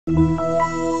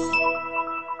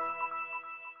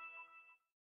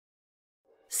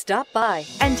Stop by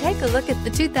and take a look at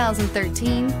the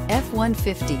 2013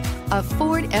 F-150. A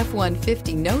Ford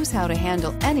F-150 knows how to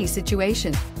handle any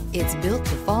situation. It's built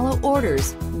to follow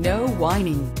orders, no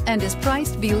whining, and is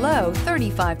priced below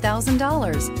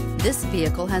 $35,000. This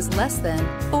vehicle has less than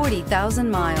 40,000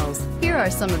 miles. Here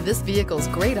are some of this vehicle's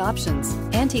great options: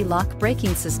 anti-lock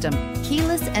braking system,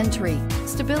 keyless entry,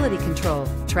 stability control,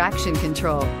 traction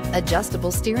control,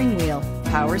 adjustable steering wheel,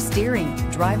 power steering,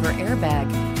 driver airbag,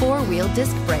 four-wheel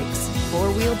disc brakes,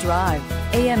 four-wheel drive,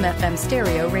 AM/FM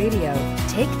stereo radio.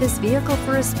 Take this vehicle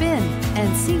for a spin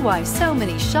and see why so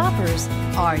many shoppers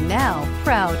are now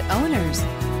proud owners.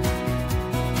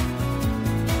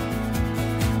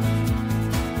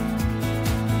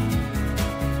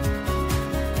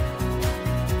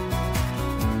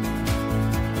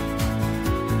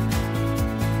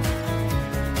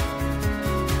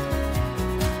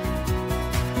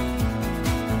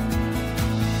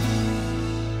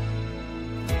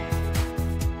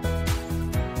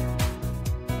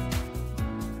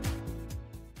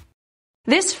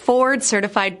 This Ford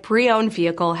certified pre-owned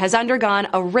vehicle has undergone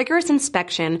a rigorous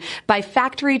inspection by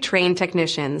factory-trained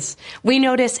technicians. We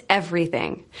notice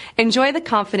everything. Enjoy the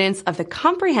confidence of the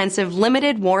comprehensive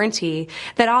limited warranty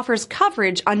that offers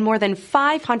coverage on more than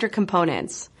 500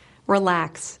 components.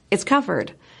 Relax, it's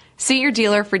covered. See your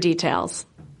dealer for details.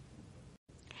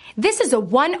 This is a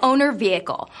one-owner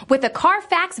vehicle with a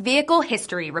Carfax Vehicle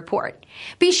History Report.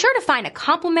 Be sure to find a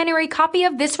complimentary copy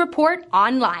of this report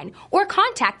online or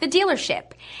contact the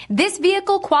dealership. This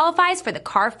vehicle qualifies for the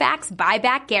Carfax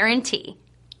Buyback Guarantee.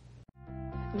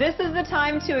 This is the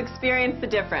time to experience the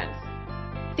difference.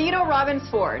 Theodore Robins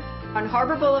Ford on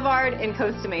Harbor Boulevard in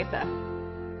Costa Mesa.